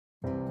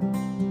Hello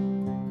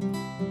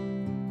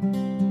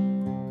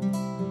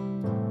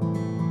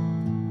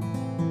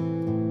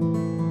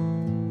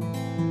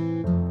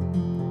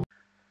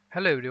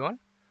everyone.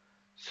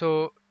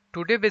 So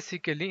today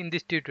basically in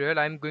this tutorial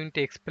I'm going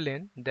to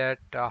explain that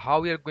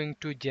how we are going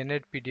to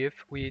generate PDF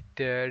with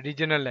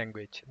regional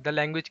language. The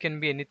language can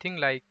be anything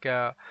like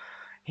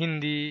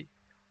Hindi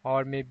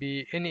or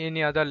maybe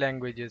any other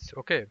languages.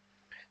 Okay.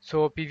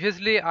 So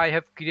previously I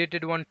have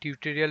created one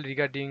tutorial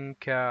regarding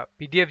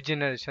PDF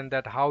generation,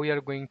 that how we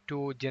are going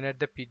to generate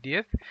the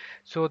PDF.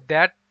 So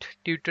that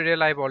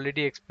tutorial I've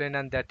already explained,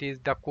 and that is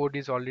the code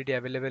is already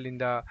available in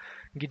the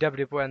GitHub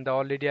repo, and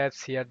already I've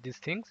shared these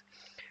things.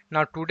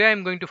 Now today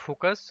I'm going to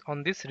focus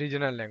on this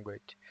regional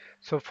language.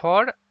 So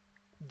for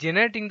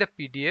generating the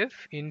PDF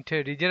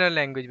into regional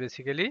language,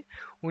 basically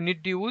we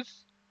need to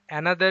use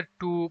another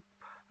two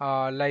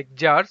like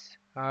jars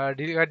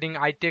regarding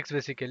iText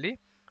basically.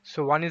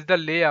 So one is the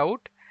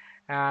layout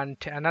and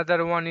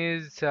another one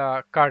is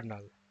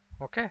kernel.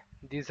 Okay,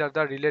 these are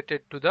the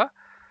related to the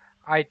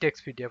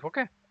iText PDF.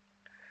 Okay,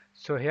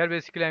 so here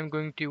basically I'm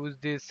going to use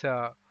this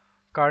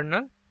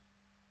kernel.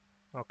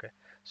 Okay,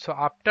 so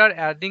after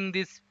adding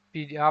this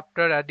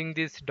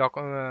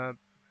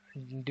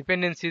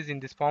dependencies in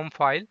this form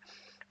file,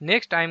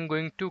 next I'm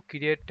going to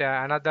create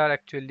another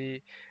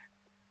actually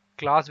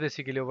class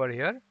basically over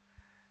here,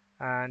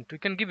 and we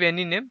can give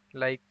any name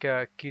like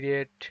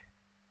create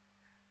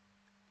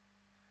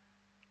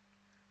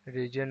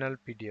regional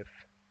PDF.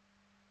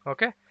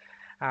 Okay,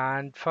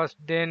 and first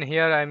then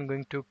here I'm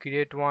going to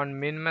create one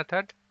main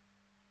method.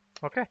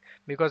 Okay,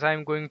 because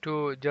I'm going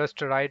to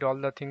just write all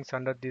the things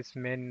under this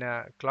main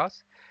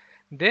class.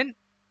 Then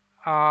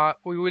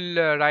we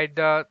will write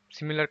the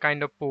similar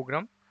kind of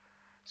program.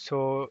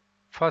 So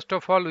first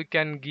of all we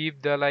can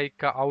give the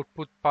like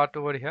output part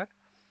over here.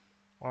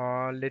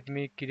 Let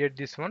me create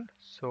this one.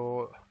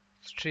 So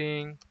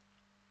string,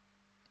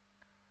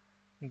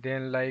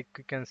 then like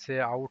you can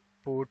say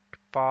output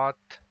path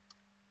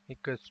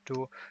equals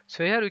to,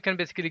 so here we can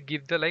basically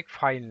give the like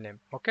file name.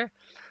 Okay,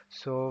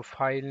 so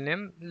file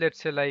name, let's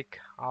say like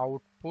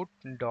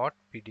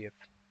output.pdf.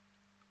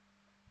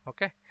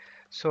 Okay,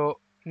 so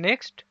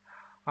next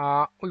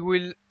we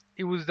will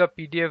use the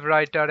PDF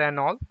writer and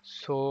all.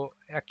 So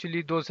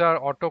actually those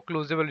are auto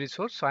closable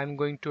resource, so I'm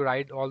going to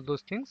write all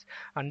those things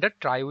under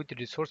try with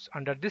resource,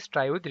 under this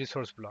try with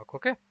resource block.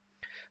 Okay,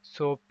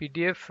 so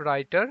PDF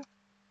writer,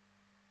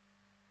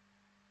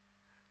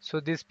 so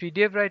this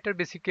PDF writer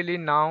basically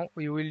now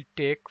we will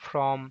take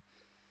from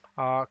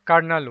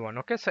kernel one.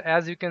 Okay, so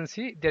as you can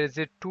see there is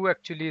a two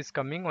actually is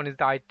coming, one is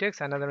the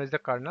iText, another is the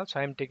kernel, so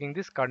I am taking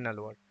this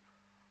kernel one.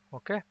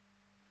 Okay,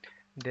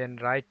 then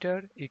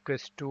writer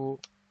equals to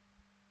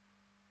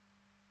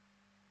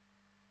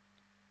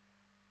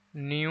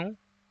new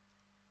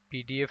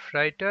PDF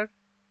writer,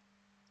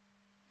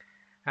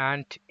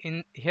 and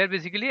in here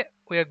basically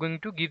we are going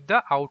to give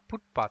the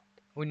output path.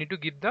 We need to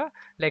give the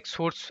like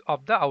source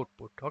of the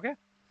output. Okay,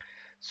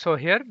 so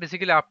here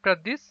basically after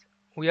this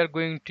we are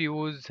going to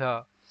use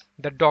the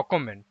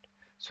document.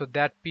 So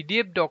that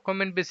PDF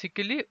document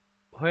basically,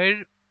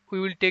 where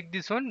we will take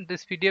this one,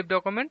 this PDF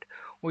document,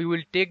 we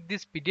will take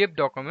this PDF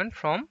document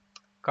from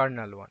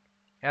kernel one.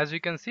 As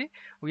we can see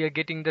we are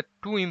getting the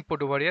two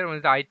input over here, one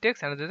is the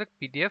iText, another is the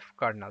PDF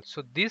kernel.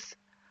 So this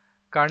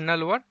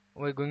kernel one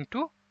we're going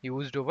to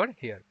use over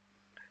here.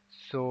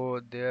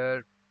 So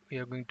there we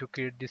are going to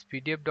create this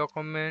PDF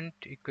document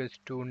equals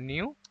to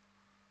new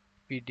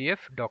PDF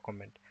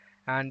document,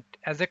 and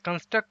as a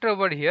constructor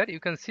over here you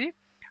can see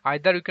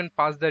either you can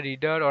pass the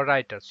reader or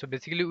writer. So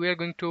basically we are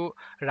going to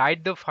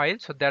write the file,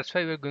 so that's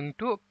why we are going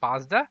to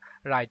pass the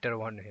writer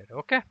one here.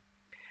 Okay,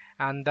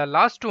 and the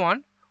last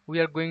one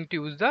we are going to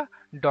use the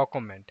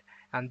document,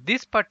 and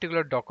this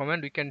particular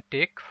document we can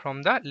take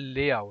from the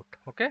layout.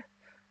 Okay,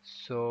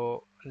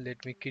 so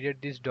let me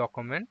create this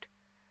document,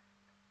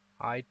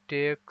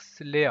 iText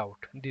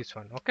layout, this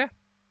one. Okay,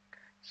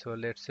 so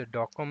let's say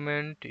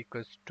document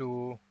equals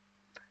to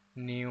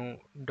new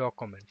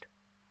document.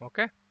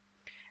 Okay,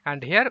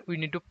 and here we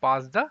need to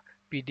pass the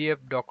PDF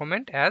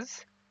document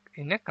as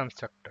in a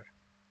constructor.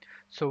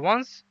 So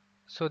once,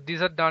 so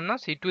these are done now,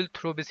 so it will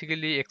throw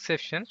basically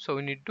exception, so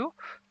we need to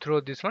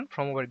throw this one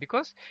from over,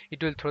 because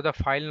it will throw the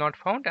file not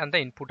found and the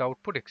input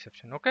output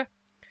exception. Okay,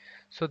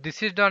 so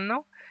this is done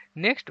now.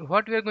 Next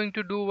what we are going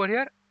to do over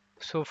here,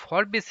 so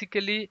for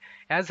basically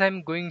as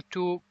I'm going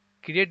to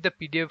create the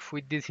PDF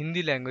with this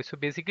Hindi language, so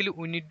basically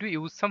we need to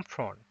use some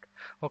font.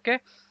 Okay,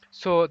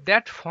 so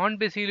that font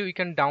basically we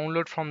can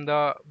download from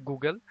the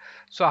Google.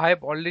 So I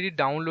have already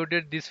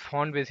downloaded this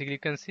font, basically you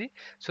can see.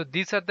 So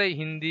these are the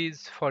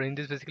Hindis, for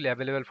Hindis basically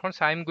available fonts.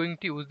 So I'm going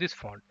to use this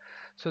font.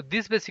 So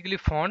this basically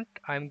font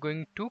I'm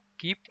going to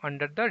keep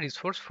under the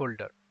resource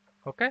folder.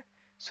 Okay,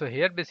 so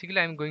here basically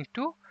I'm going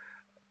to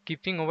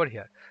keeping over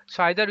here.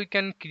 So either we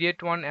can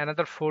create one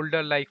another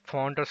folder like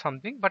font or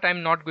something, but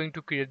I'm not going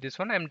to create this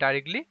one. I'm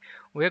directly,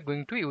 we are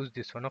going to use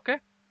this one. Okay,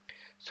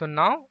 so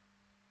now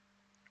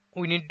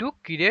we need to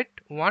create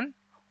one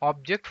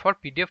object for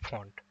PDF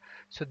font.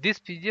 So this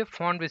PDF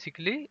font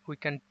basically we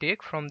can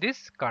take from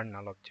this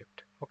kernel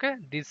object. Okay,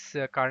 this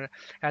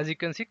as you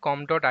can see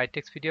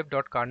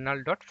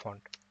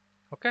com.itextpdf.kernel.font.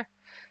 Okay,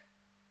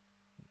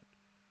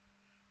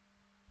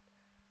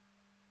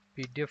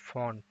 PDF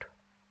font.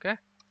 Okay,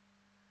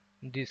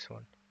 this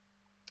one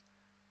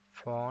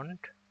font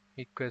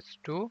equals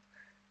to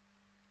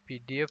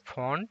PDF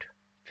font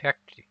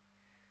factory.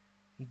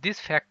 This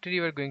factory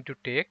we are going to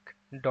take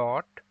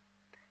dot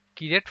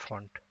create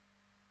font.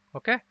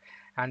 Okay,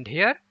 and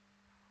here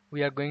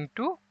we are going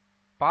to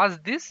pass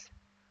this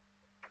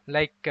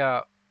like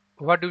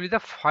what will be the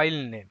file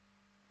name.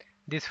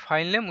 This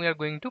file name we are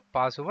going to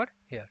pass over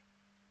here.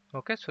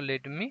 Okay, so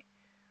let me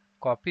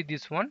copy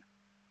this one.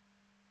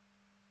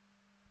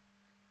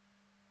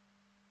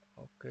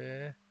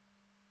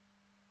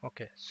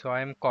 Okay, so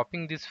I am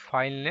copying this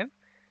file name.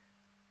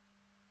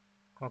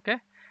 Okay,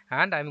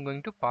 and I'm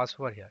going to pass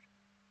over here.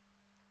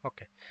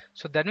 Okay,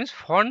 so that means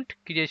font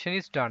creation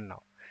is done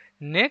now.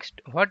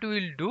 Next what we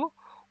will do,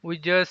 we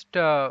just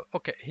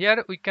okay,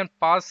 here we can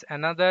pass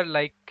another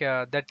like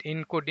that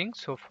encoding.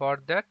 So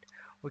for that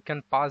we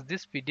can pass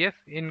this PDF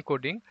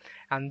encoding,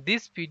 and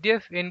this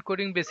PDF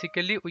encoding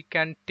basically we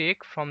can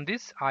take from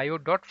this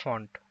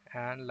io.font,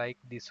 and like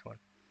this one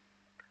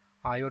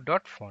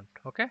io.font.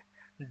 Okay,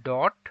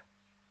 dot,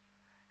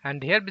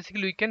 and here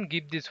basically we can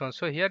give this one.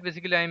 So here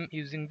basically I am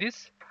using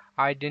this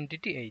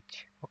identity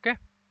h. Okay,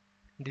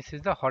 this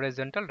is the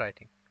horizontal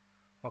writing.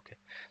 Okay,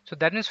 so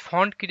that means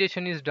font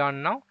creation is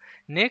done now.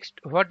 Next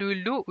what we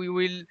will do, we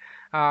will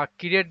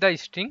create the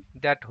string,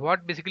 that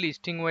what basically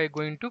string we are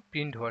going to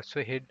print here.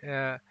 So head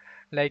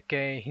like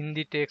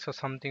Hindi text or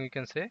something we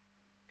can say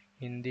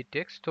Hindi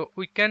text. So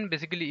we can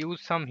basically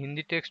use some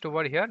Hindi text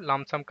over here,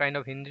 lump sum kind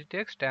of Hindi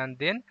text, and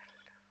then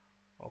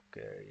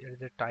okay, here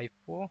is a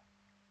typo,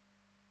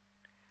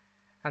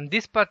 and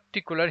this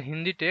particular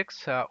Hindi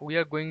text we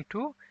are going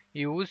to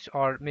use,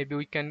 or maybe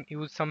we can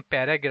use some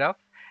paragraph,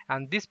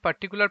 and this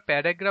particular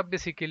paragraph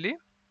basically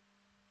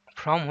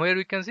from where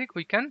we can see,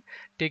 we can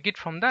take it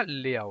from the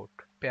layout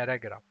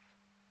paragraph,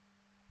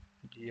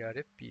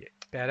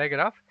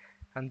 paragraph,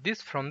 and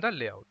this from the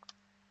layout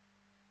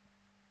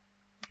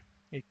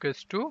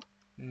equals to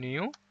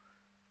new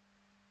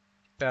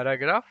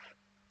paragraph,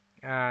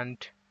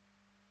 and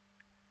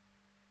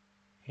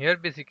here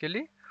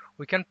basically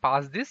we can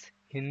pass this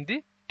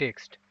Hindi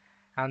text,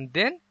 and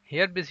then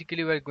here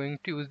basically we are going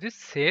to use this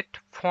set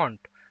font,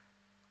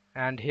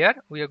 and here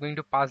we are going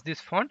to pass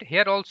this font.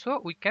 Here also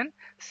we can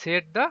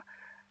set the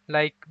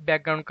like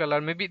background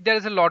color, maybe there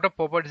is a lot of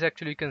properties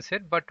actually you can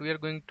set, but we are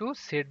going to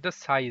set the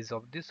size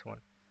of this one,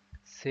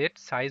 set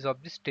size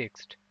of this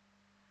text,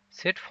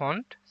 set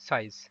font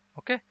size.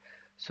 Okay,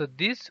 so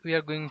this we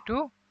are going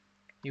to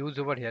use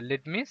over here.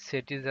 Let me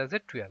set it as a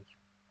 12.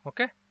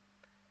 Okay,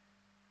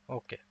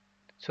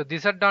 so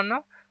these are done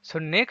now. So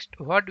next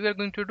what we are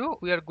going to do,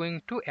 we are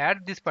going to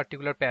add this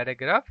particular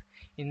paragraph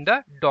in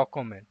the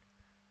document.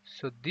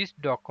 So this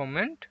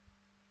document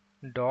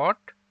dot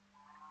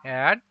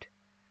add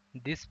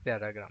this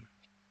paragraph.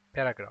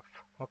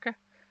 Okay,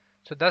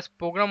 so thus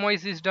program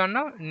wise is done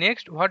now.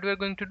 Next what we are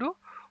going to do,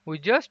 we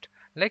just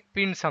like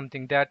print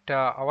something that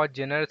our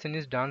generation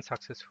is done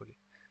successfully.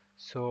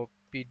 So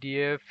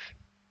PDF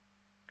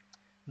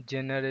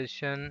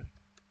generation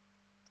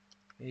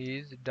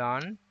is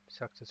done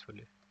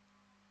successfully.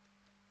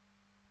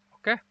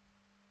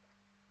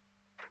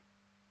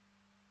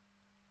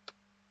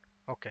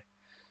 Okay,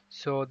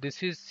 so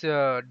this is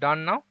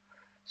done now.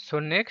 So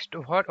next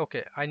what,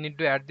 okay, I need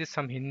to add this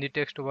some Hindi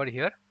text over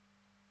here.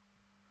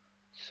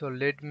 So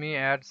let me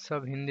add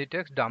some Hindi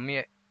text,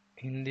 dummy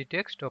Hindi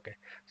text. Okay,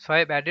 so I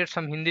have added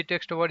some Hindi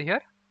text over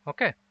here.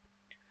 Okay,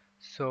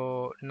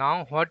 so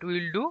now what we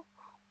will do,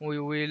 we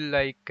will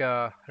like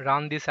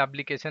run this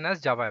application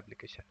as Java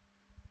application.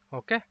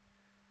 Okay,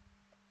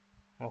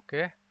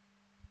 okay,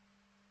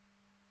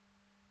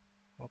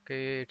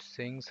 it's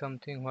saying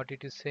something. What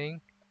it is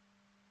saying,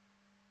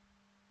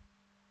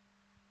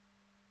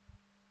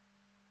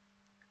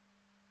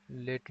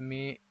 let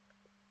me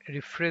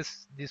refresh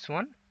this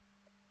one.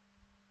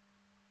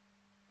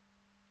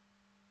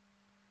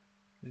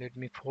 Let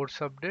me force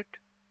update.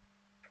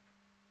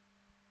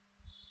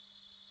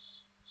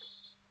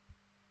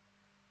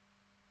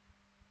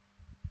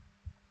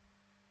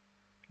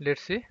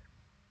 Let's see.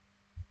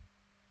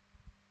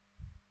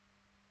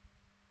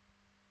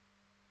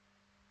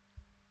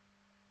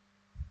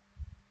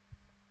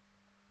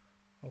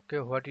 Okay,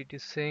 what it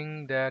is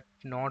saying, that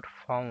not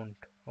found.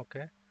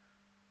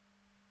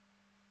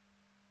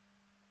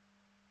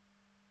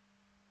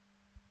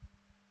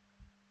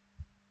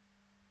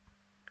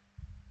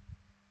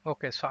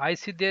 Okay, so I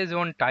see there is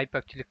one type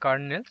actually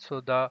kernel,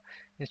 so the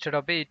instead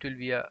of a it will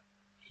be a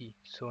e,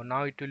 so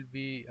now it will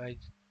be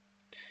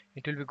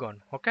it will be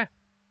gone. Okay,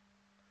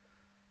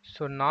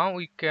 so now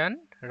we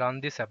can run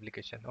this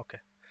application. Okay,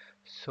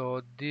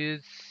 so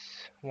this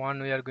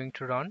one we are going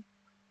to run.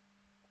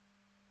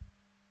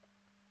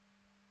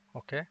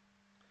 Okay,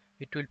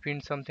 it will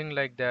print something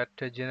like that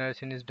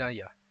generation is done.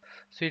 Yeah,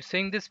 So it's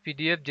saying this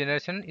PDF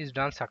generation is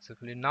done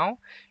successfully. Now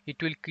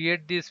it will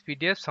create this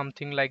PDF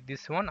something like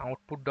this one,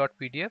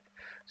 output.pdf.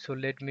 So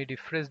let me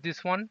refresh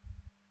this one.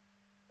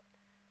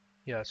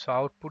 Yeah, so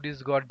output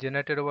is got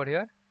generated over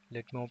here.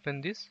 Let me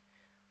open this.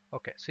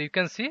 Okay, so you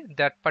can see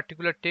that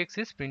particular text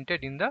is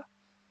printed in the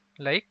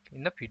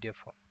in the PDF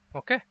form.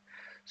 Okay,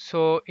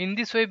 so in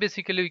this way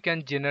basically we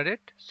can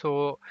generate.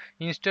 So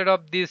instead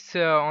of this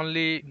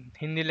only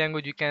Hindi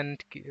language, you can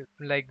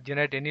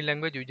generate any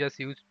language. You just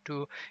use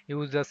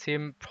the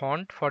same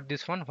font for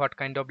this one, what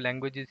kind of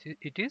language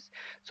it is.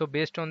 So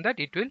based on that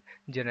it will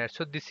generate.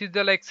 So this is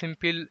the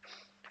simple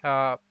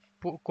uh,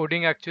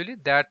 coding actually,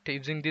 that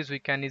using this we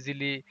can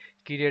easily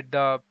create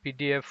the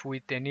PDF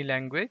with any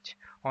language.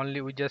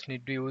 Only we just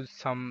need to use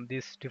some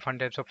these different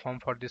types of form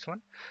for this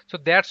one. So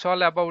that's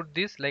all about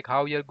this, like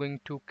how you are going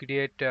to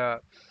create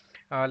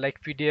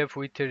PDF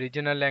with a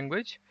regional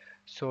language.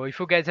 So if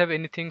you guys have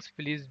anything,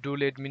 please do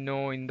let me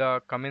know in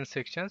the comment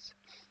sections.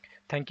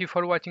 Thank you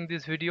for watching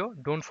this video.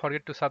 Don't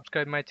forget to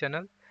subscribe my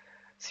channel.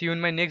 See you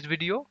in my next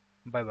video.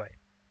 Bye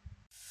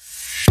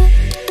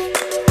bye.